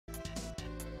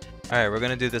Alright, we're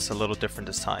gonna do this a little different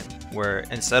this time, where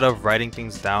instead of writing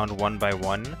things down one by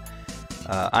one,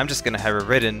 I'm just gonna have it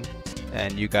written,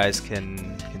 and you guys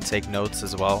can take notes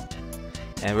as well.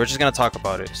 And we're just gonna talk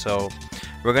about it. So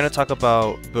we're gonna talk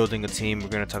about building a team. We're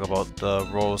gonna talk about the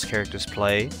roles characters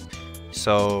play.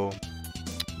 So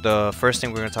the first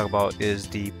thing we're gonna talk about is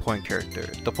the point character.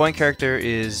 The point character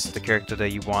is the character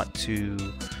that you want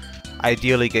to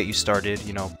ideally get you started.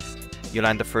 You know, you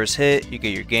land the first hit, you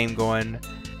get your game going.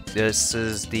 This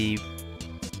is the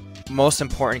most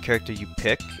important character you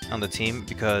pick on the team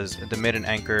because the mid and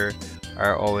anchor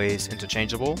are always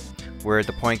interchangeable, where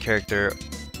the point character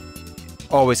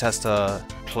always has to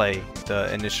play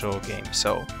the initial game.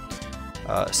 So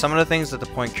some of the things that the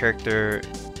point character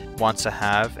wants to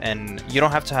have, and you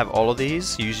don't have to have all of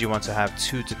these, you usually want to have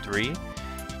 2 to 3,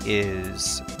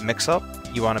 is mix-up.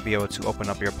 You want to be able to open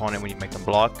up your opponent when you make them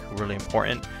block, really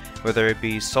important. Whether it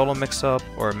be solo mix-up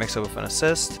or mix-up with an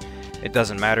assist, it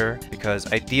doesn't matter,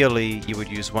 because ideally you would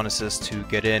use 1 assist to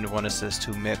get in, 1 assist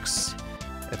to mix,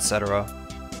 etc.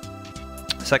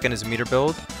 Second is meter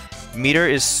build. Meter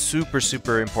is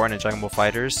super important in jungle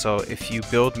fighters, so if you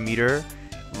build meter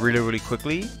really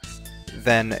quickly,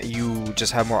 then you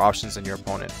just have more options than your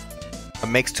opponent. It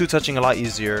makes 2-touching a lot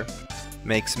easier,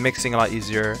 makes mixing a lot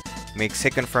easier, makes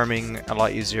hit confirming a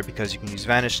lot easier because you can use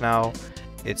vanish now.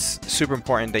 It's super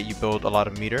important that you build a lot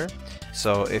of meter.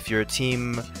 So if your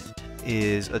team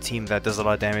is a team that does a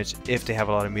lot of damage, if they have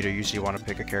a lot of meter, you usually want to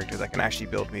pick a character that can actually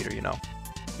build meter, you know.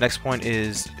 Next point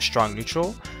is strong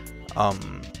neutral.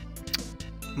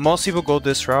 Most people go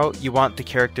this route. You want the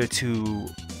character to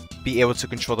be able to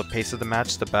control the pace of the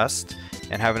match the best,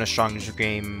 and having a strong neutral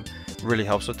game really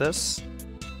helps with this.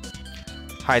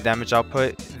 High damage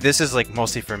output. This is like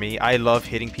mostly for me. I love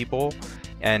hitting people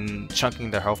and chunking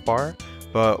their health bar.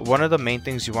 But one of the main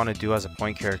things you want to do as a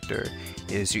point character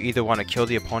is you either want to kill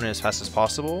the opponent as fast as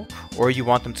possible, or you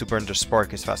want them to burn their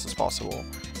spark as fast as possible.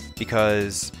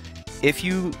 Because if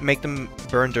you make them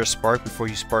burn their spark before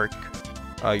you spark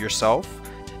yourself,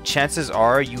 chances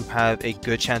are you have a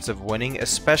good chance of winning,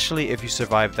 especially if you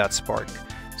survive that spark.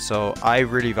 So I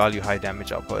really value high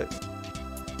damage output.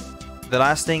 The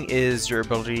last thing is your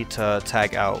ability to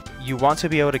tag out. You want to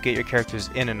be able to get your characters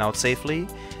in and out safely,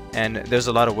 and there's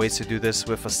a lot of ways to do this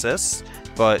with assists,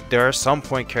 but there are some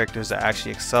point characters that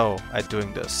actually excel at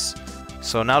doing this.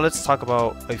 So now let's talk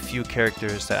about a few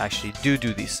characters that actually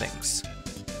do these things.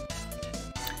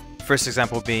 First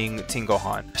example being Teen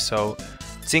Gohan. So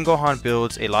Teen Gohan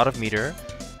builds a lot of meter,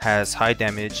 has high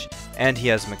damage, and he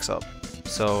has mix-up.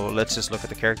 So let's just look at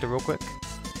the character real quick.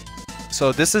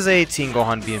 So this is a Teen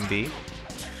Gohan BMB.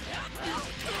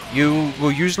 You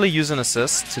will usually use an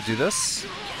assist to do this,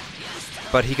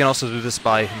 but he can also do this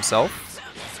by himself.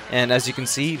 And as you can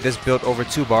see, this build over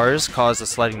 2 bars caused a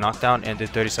sliding knockdown and did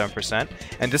 37%.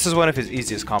 And this is one of his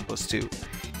easiest combos too.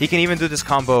 He can even do this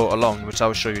combo alone, which I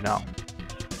will show you now.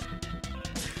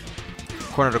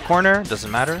 Corner to corner, doesn't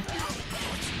matter.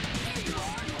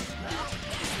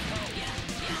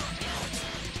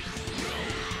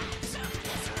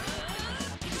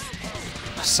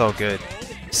 So good.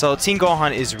 So Teen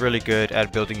Gohan is really good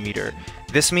at building meter.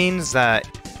 This means that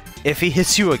if he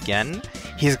hits you again,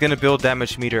 he's gonna build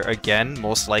damage meter again,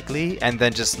 most likely, and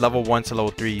then just level 1 to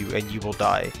level 3 you, and you will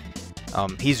die.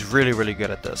 He's really good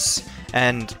at this.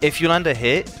 And if you land a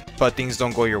hit, but things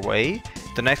don't go your way,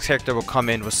 the next character will come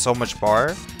in with so much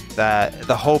bar that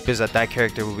the hope is that that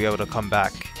character will be able to come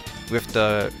back with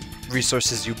the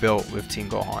resources you built with Teen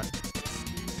Gohan.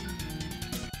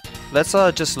 Let's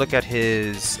just look at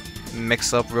his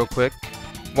mix-up real quick.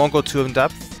 Won't go too in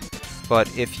depth, but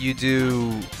if you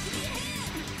do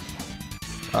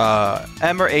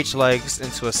M or H legs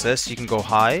into assist, you can go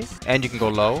high and you can go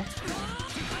low.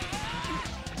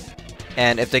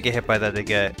 And if they get hit by that, they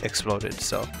get exploded.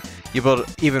 So you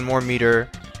build even more meter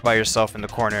by yourself in the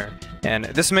corner. And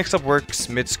this mix-up works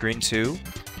mid-screen too,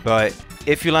 but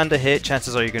if you land a hit,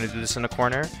 chances are you're going to do this in the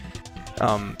corner.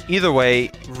 Either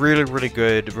way, really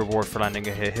good reward for landing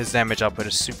a hit. His damage output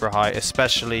is super high,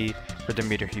 especially for the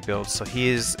meter he builds. So he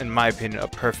is, in my opinion, a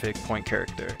perfect point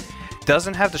character.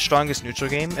 Doesn't have the strongest neutral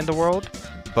game in the world,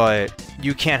 but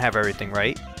you can't have everything,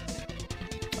 right?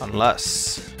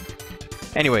 Unless...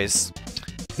 Anyways,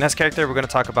 next character we're going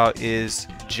to talk about is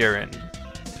Jiren.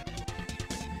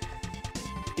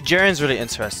 Jiren's really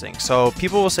interesting. So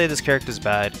people will say this character is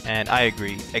bad, and I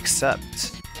agree,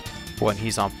 except when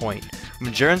he's on point.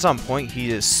 When Jiren's on point,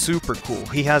 he is super cool.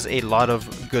 He has a lot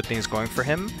of good things going for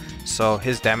him. So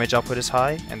his damage output is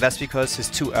high, and that's because his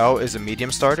 2L is a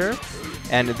medium starter,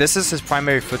 and this is his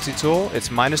primary footsie tool. It's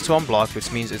 -2 on block,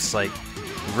 which means it's like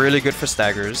really good for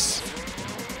staggers.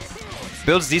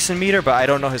 Builds decent meter, but I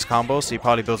don't know his combo, so he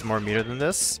probably builds more meter than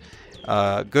this.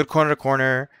 Good corner to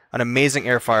corner, an amazing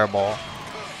air fireball.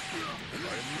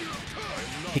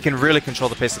 He can really control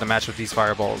the pace of the match with these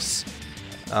fireballs.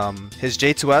 His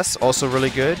J2S also really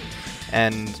good.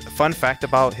 And fun fact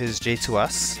about his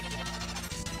J2S.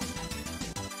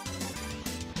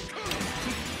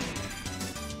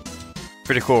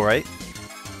 Pretty cool, right?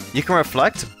 You can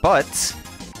reflect, but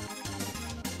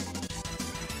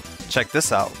check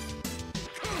this out.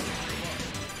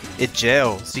 It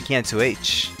jails. You can't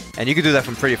 2H. And you can do that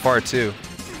from pretty far too.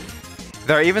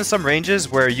 There are even some ranges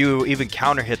where you even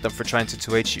counter hit them for trying to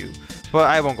 2H you. But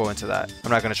I won't go into that.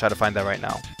 I'm not going to try to find that right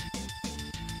now.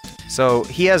 So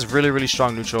he has really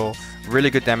strong neutral, really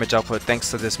good damage output thanks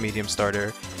to this medium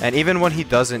starter. And even when he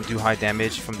doesn't do high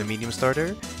damage from the medium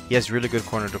starter, he has really good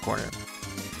corner to corner.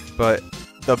 But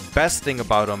the best thing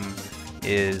about him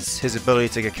is his ability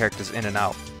to get characters in and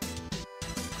out.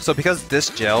 So because this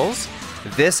gels,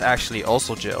 this actually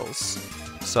also gels.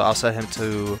 So I'll set him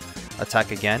to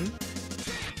attack again.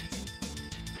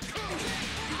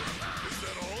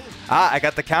 Ah, I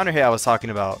got the counter hit I was talking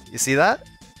about. You see that?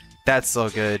 That's so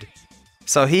good.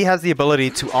 So he has the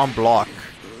ability to on block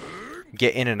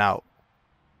get in and out,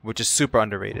 which is super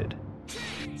underrated.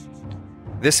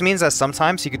 This means that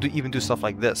sometimes he could even do stuff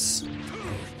like this.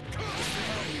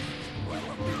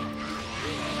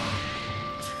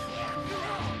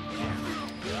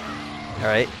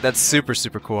 Alright, that's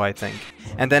super cool, I think.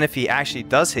 And then if he actually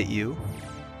does hit you,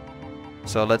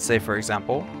 so let's say for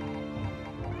example,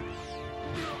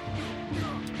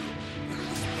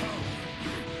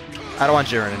 I don't want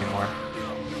Jiren anymore.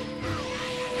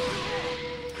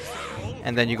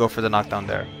 And then you go for the knockdown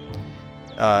there.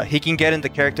 He can get in the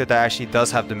character that actually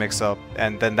does have the mix-up,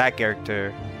 and then that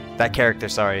character,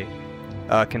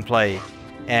 can play,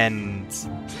 and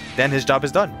then his job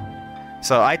is done.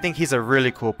 So I think he's a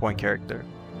really cool point character.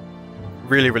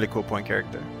 Really cool point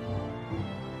character.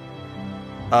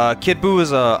 Kid Buu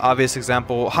is a obvious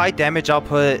example. High damage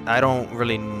output, I don't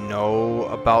really know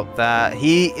about that.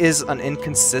 He is an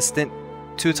inconsistent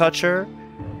two-toucher.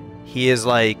 He is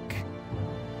like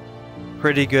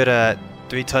pretty good at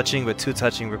 3-touching, but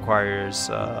 2-touching requires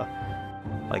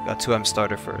like a 2M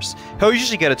starter first. He'll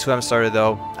usually get a 2M starter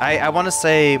though. I want to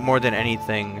say more than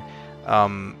anything,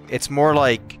 it's more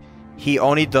like he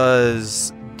only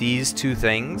does these two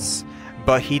things,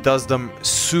 but he does them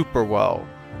super well.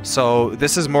 So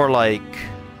this is more like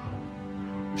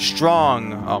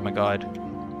strong, oh my god,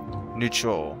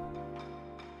 neutral,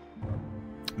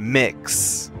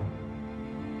 mix.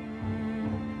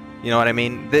 You know what I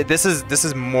mean? This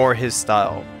is more his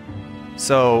style.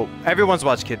 So everyone's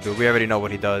watched Kid Buu. We already know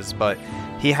what he does, but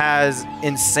he has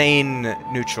insane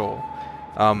neutral.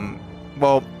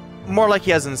 Well, more like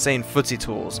he has insane footsie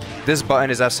tools. This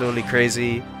button is absolutely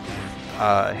crazy.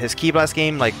 His Ki Blast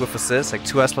game, like with assist, like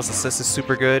 2S plus assist is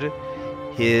super good.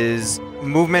 His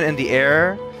movement in the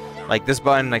air, like this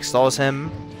button like stalls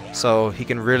him, so he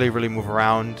can really move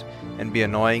around and be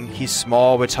annoying. He's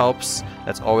small, which helps.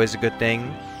 That's always a good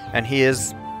thing. And he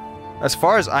is, as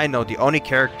far as I know, the only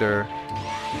character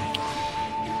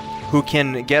who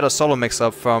can get a solo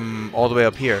mix-up from all the way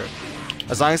up here.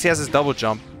 As long as he has his double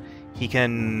jump, he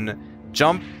can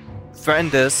jump, threaten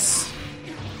this,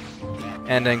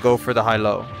 and then go for the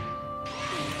high-low.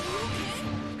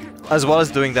 As well as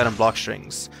doing that in block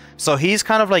strings. So he's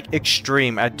kind of like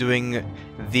extreme at doing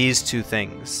these two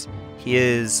things. He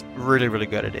is really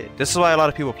good at it. This is why a lot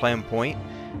of people play him point,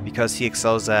 because he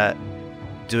excels at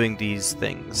doing these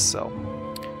things. So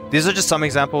these are just some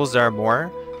examples. There are more,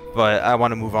 but I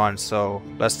want to move on. So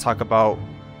let's talk about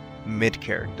mid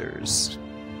characters.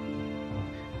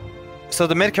 So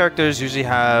the mid characters usually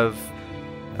have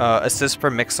assist for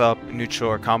mix-up, neutral,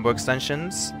 or combo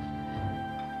extensions.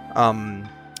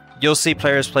 You'll see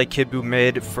players play Kid Buu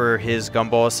mid for his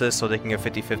gumball assist so they can get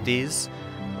 50-50s,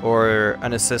 or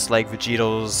an assist like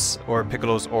Vegeto's or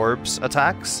Piccolo's orbs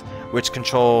attacks, which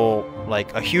control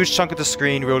like a huge chunk of the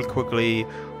screen real quickly,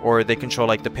 or they control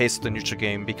like the pace of the neutral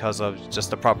game because of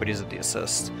just the properties of the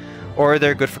assist. Or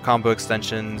they're good for combo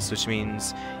extensions, which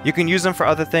means you can use them for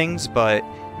other things, but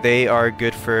they are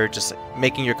good for just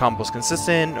making your combos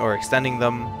consistent or extending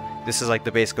them. This is like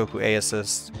the base Goku A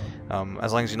assist.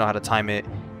 As long as you know how to time it,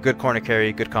 good corner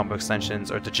carry, good combo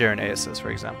extensions, or the Jiren A assist,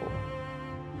 for example.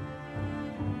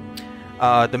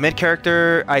 The mid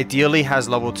character ideally has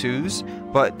level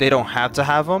 2s, but they don't have to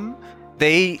have them.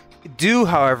 They do,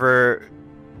 however,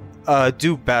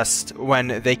 do best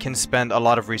when they can spend a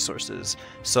lot of resources.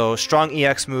 So strong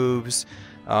EX moves,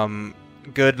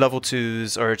 good level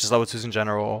 2s, or just level 2s in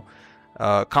general,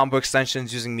 combo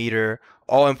extensions using meter,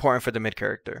 all important for the mid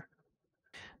character.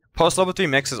 Post level 3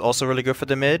 mix is also really good for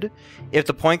the mid. If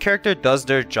the point character does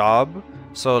their job,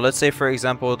 so let's say for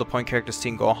example the point character is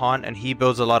Team Gohan and he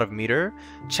builds a lot of meter,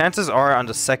 chances are on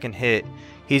the second hit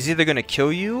he's either going to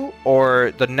kill you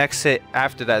or the next hit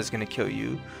after that is going to kill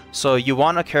you. So you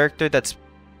want a character that's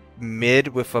mid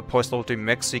with a post level 3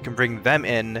 mix so you can bring them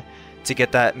in to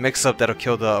get that mix up that'll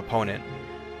kill the opponent.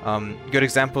 Good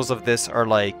examples of this are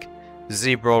like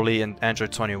Z Broly and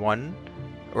Android 21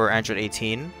 or Android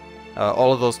 18.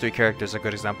 All of those 3 characters are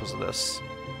good examples of this.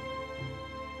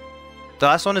 The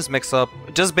last one is mix up,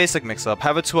 just basic mix up.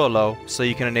 Have a 2-0 low so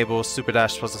you can enable super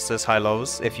dash plus assist high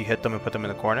lows if you hit them and put them in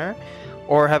the corner,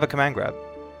 or have a command grab.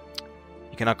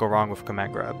 You cannot go wrong with a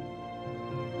command grab.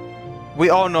 We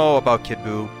all know about Kid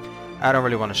Buu. I don't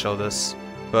really want to show this,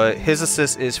 but his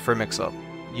assist is for mix up.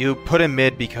 You put him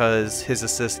mid because his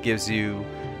assist gives you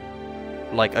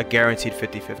like a guaranteed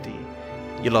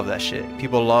 50-50. You love that shit.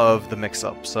 People love the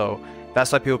mix-up, so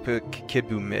that's why people pick Kid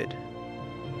Buu mid.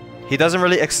 He doesn't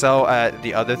really excel at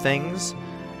the other things,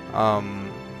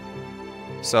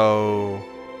 so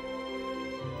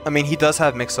I mean he does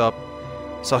have mix-up,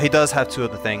 so he does have 2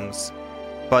 of the things,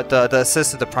 but the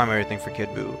assist is the primary thing for Kid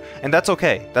Buu, and that's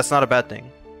okay. That's not a bad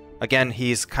thing. Again,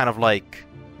 he's kind of like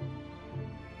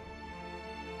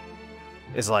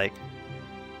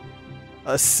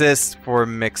assist for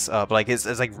mix up, like it's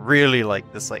like really like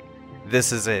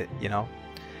this is it, you know.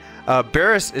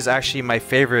 Beerus is actually my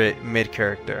favorite mid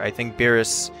character. I think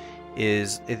Beerus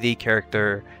is the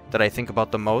character that I think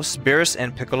about the most. Beerus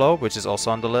and Piccolo, which is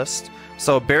also on the list.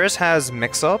 So Beerus has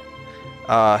mix up,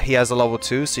 he has a level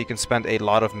 2 so you can spend a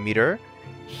lot of meter.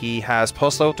 He has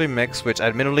post level 3 mix, which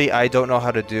admittedly I don't know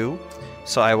how to do,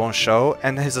 so I won't show,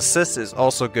 and his assist is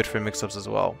also good for mix ups as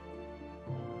well.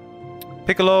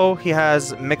 Piccolo, he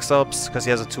has mix-ups because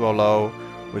he has a 2-0 low,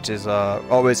 which is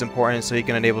always important, so he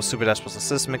can enable super dash plus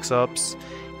assist mix-ups.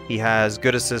 He has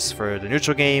good assists for the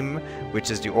neutral game, which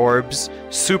is the orbs,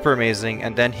 super amazing,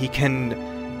 and then he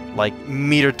can like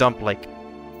meter dump like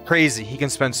crazy. He can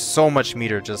spend so much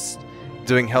meter just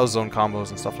doing Hell Zone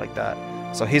combos and stuff like that.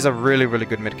 So he's a really, really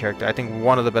good mid character. I think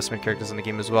one of the best mid characters in the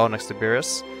game as well, next to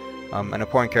Beerus. An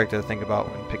important character to think about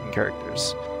when picking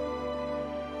characters.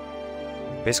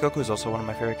 Base Goku is also one of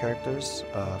my favorite characters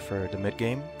for the mid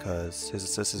game because his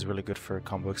assist is really good for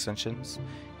combo extensions,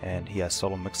 and he has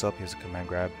solo mix up, he has a command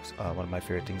grab, one of my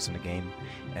favorite things in the game,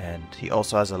 and he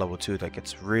also has a level 2 that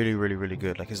gets really, really, really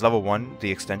good. Like his level 1,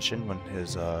 the extension when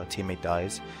his teammate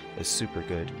dies, is super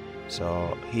good.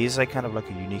 So he's like kind of like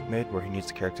a unique mid where he needs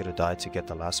the character to die to get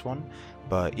the last one,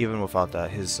 but even without that,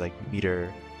 his like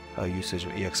meter usage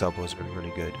with EX elbow is really,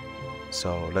 really good.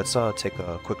 So let's take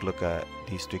a quick look at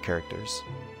these 3 characters.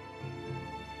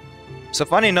 So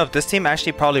funny enough, this team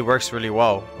actually probably works really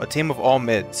well. A team of all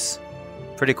mids.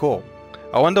 Pretty cool.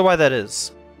 I wonder why that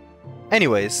is.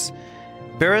 Anyways,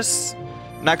 Beerus,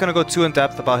 not gonna go too in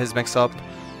depth about his mix up,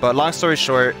 but long story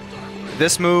short,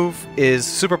 this move is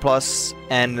super plus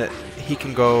and he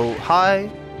can go high,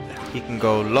 he can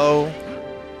go low.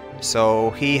 So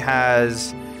he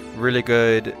has really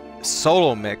good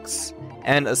solo mix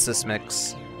and assist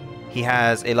mix. He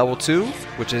has a level 2,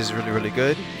 which is really, really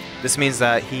good. This means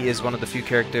that he is one of the few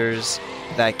characters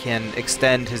that can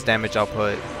extend his damage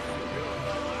output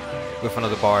with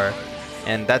another bar,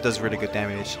 and that does really good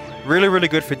damage. Really, really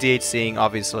good for DHCing,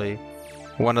 obviously.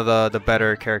 One of the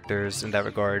better characters in that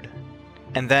regard.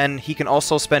 And then he can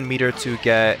also spend meter to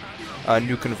get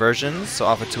new conversions, so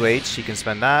off of 2H he can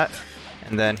spend that,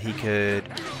 and then he could,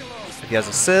 if he has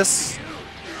assists,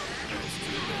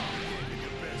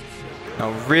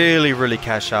 really, really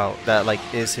cash out. That like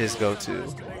is his go-to.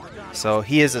 So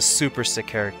he is a super sick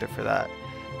character for that.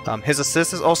 His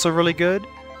assist is also really good.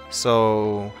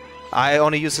 So I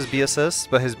only use his B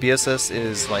assist, but his B assist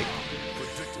is like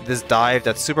this dive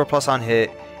that's super plus on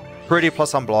hit, pretty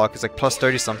plus on block. It's like plus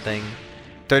 30 something,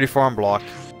 34 on block.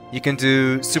 You can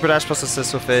do super dash plus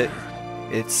assist with it.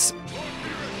 It's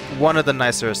one of the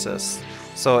nicer assists.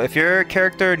 So if your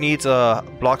character needs a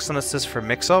blocks and assist for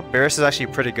mix-up, Beerus is actually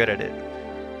pretty good at it.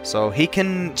 So he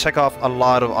can check off a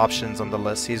lot of options on the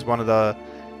list. He's one of the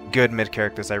good mid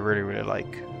characters I really, really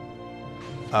like.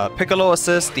 Piccolo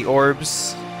assist, the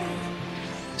orbs.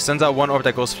 Sends out one orb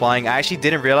that goes flying. I actually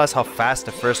didn't realize how fast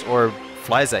the first orb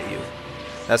flies at you.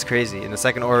 That's crazy. And the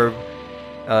second orb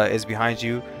is behind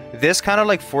you. This kind of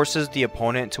like forces the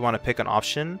opponent to want to pick an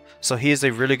option. So he is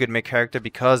a really good mid character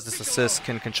because this assist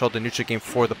can control the neutral game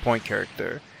for the point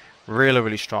character. Really,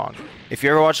 really strong. If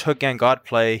you ever watch Hook Gang God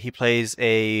play, he plays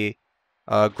a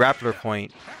grappler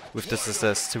point with this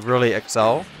assist to really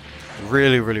excel.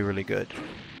 Really, really, really good.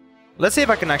 Let's see if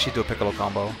I can actually do a Piccolo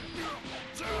combo.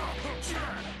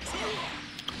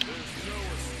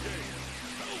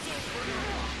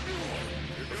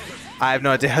 I have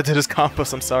no idea how to do this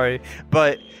combos, I'm sorry.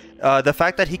 But the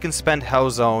fact that he can spend Hell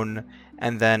Zone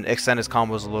and then extend his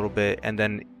combos a little bit and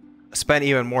then spend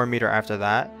even more meter after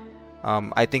that,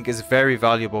 I think is very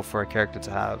valuable for a character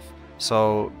to have.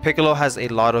 So Piccolo has a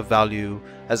lot of value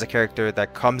as a character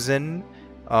that comes in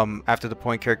after the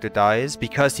point character dies,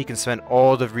 because he can spend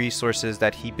all the resources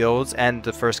that he builds and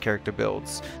the first character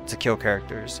builds to kill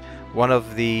characters. One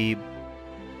of the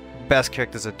best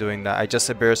characters at doing that. I just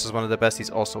said Beerus is one of the best, he's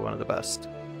also one of the best.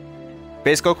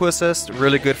 Base Goku assist,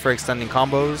 really good for extending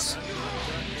combos.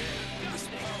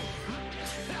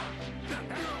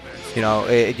 You know,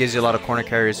 it gives you a lot of corner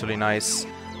carry, it's really nice.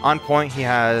 On point, he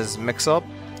has Mix Up,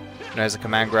 he has a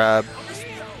command grab,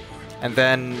 and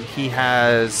then he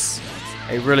has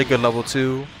a really good level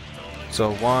 2.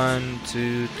 So 1,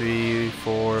 2, 3,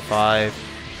 4, 5.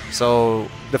 So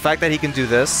the fact that he can do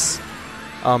this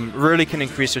really can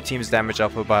increase your team's damage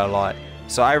output by a lot.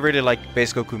 So I really like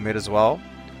Base Goku mid as well.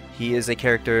 He is a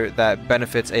character that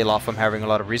benefits a lot from having a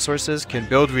lot of resources, can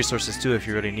build resources too if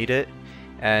you really need it,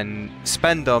 and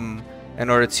spend them in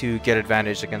order to get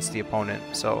advantage against the opponent.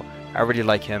 So I really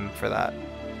like him for that.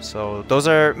 So those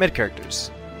are mid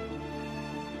characters.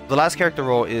 The last character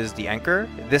role is the Anchor.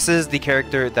 This is the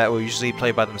character that will usually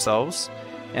play by themselves,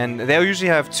 and they'll usually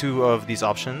have 2 of these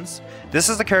options. This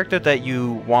is the character that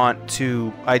you want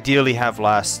to ideally have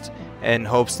last in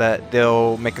hopes that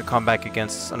they'll make a comeback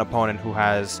against an opponent who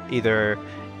has either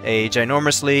a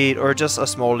ginormous lead or just a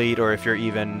small lead, or if you're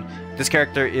even. This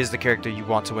character is the character you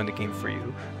want to win the game for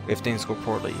you if things go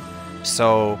poorly.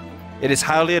 So it is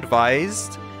highly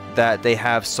advised that they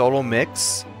have solo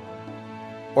mix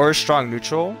or strong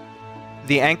neutral.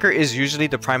 The Anchor is usually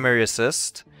the primary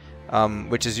assist,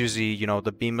 which is usually, you know,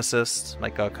 the beam assist,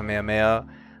 like a Kamehameha,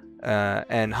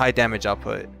 and high damage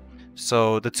output.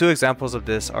 So the 2 examples of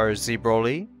this are Z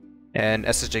Broly and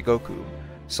SSJ Goku.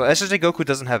 So SSJ Goku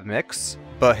doesn't have mix,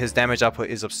 but his damage output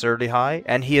is absurdly high,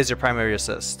 and he is your primary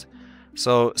assist.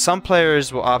 So some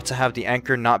players will opt to have the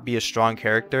Anchor not be a strong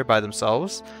character by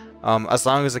themselves, as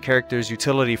long as the character's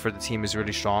utility for the team is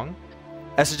really strong.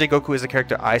 SSJ Goku is a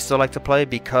character I still like to play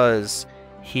because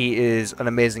he is an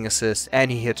amazing assist and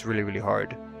he hits really, really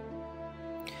hard.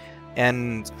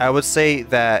 And I would say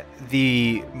that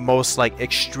the most like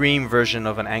extreme version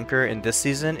of an Anchor in this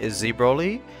season is Z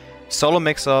Broly. Solo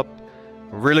mix-up,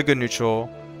 really good neutral,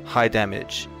 high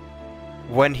damage.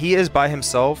 When he is by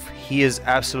himself, he is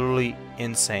absolutely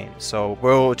insane. So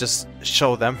we'll just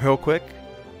show them real quick.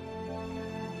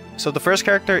 So the first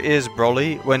character is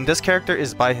Broly. When this character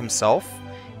is by himself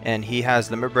and he has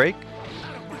Limit Break,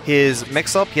 his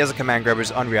mix-up, he has a command grab,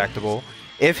 is unreactable.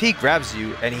 If he grabs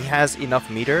you and he has enough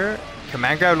meter,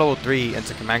 command grab level 3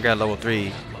 into command grab level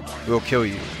 3 will kill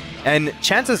you. And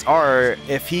chances are,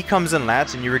 if he comes in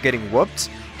lats and you were getting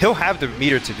whooped, he'll have the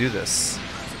meter to do this.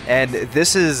 And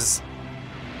this is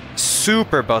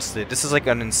super busted. This is like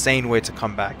an insane way to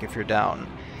come back if you're down.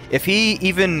 If he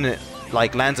even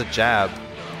like lands a jab,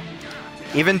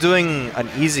 even doing an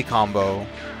easy combo,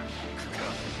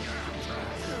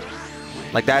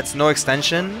 like that's no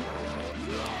extension,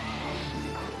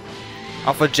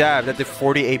 off a jab that did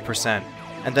 48%,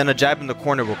 and then a jab in the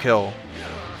corner will kill.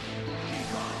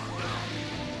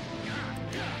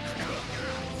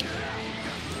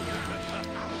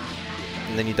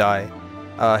 And then you die.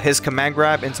 His command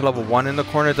grab into level 1 in the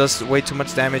corner does way too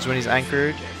much damage when he's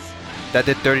anchored. That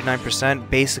did 39%,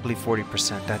 basically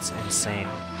 40%. That's insane.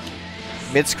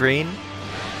 Mid-screen,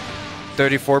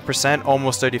 34%,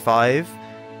 almost 35%.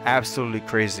 Absolutely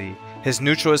crazy. His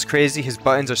neutral is crazy, his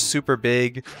buttons are super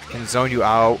big, can zone you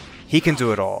out. He can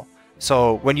do it all.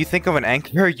 So when you think of an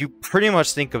Anchor, you pretty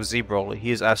much think of Z Broly. He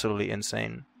is absolutely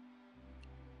insane.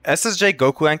 SSJ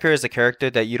Goku Anchor is a character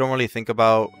that you don't really think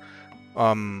about,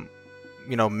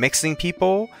 you know, mixing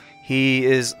people. He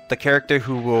is the character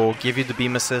who will give you the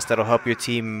beam assist that'll help your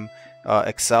team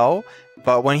excel.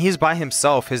 But when he's by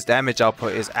himself, his damage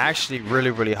output is actually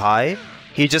really, really high.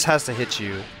 He just has to hit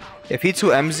you. If he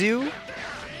 2Ms you,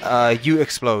 you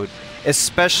explode,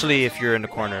 especially if you're in the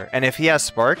corner. And if he has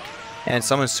Spark and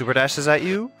someone super dashes at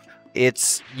you,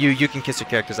 it's you can kiss your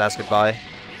character's ass goodbye.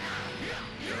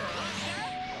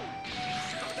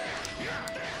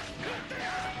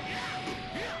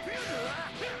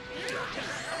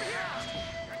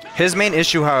 His main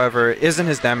issue, however, isn't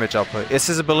his damage output, it's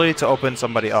his ability to open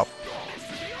somebody up.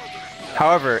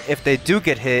 However, if they do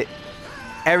get hit,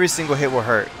 every single hit will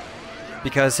hurt,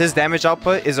 because his damage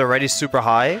output is already super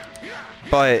high,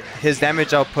 but his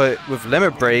damage output with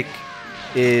Limit Break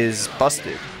is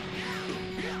busted.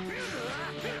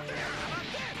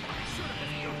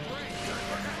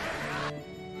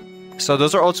 So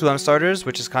those are all 2M starters,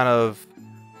 which is kind of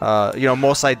you know,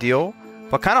 most ideal,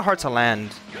 but kind of hard to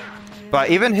land. But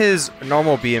even his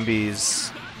normal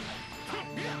B&Bs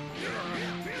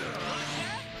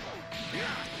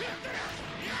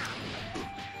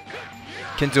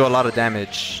can do a lot of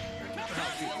damage,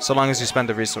 so long as you spend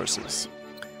the resources.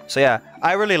 So yeah,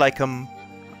 I really like him,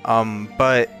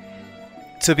 but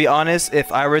to be honest,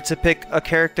 if I were to pick a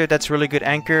character that's really good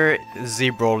anchor,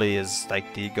 Z Broly is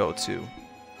like the go-to.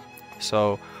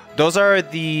 So those are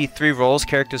the 3 roles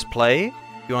characters play.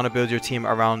 If you want to build your team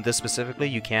around this specifically,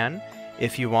 you can.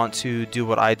 If you want to do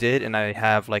what I did and I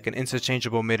have like an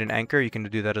interchangeable mid and anchor, you can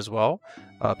do that as well.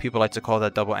 People like to call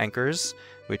that double anchors,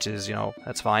 which is, you know,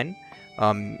 that's fine.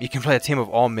 You can play a team of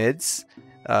all mids,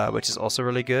 which is also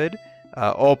really good.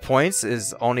 All points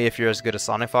is only if you're as good as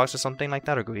Sonic Fox or something like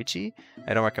that, or Goichi.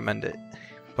 I don't recommend it.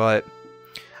 But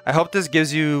I hope this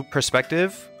gives you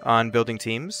perspective on building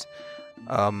teams.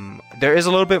 There is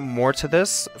a little bit more to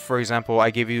this. For example,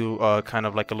 I gave you kind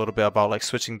of like a little bit about like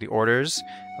switching the orders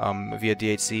via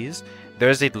DHCs.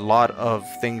 There's a lot of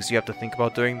things you have to think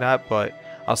about doing that, but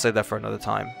I'll save that for another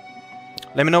time.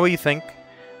 Let me know what you think,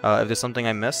 if there's something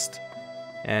I missed.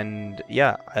 And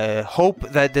yeah, I hope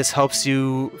that this helps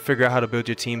you figure out how to build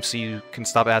your team so you can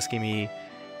stop asking me,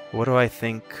 what do I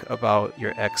think about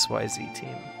your XYZ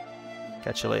team?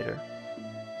 Catch you later.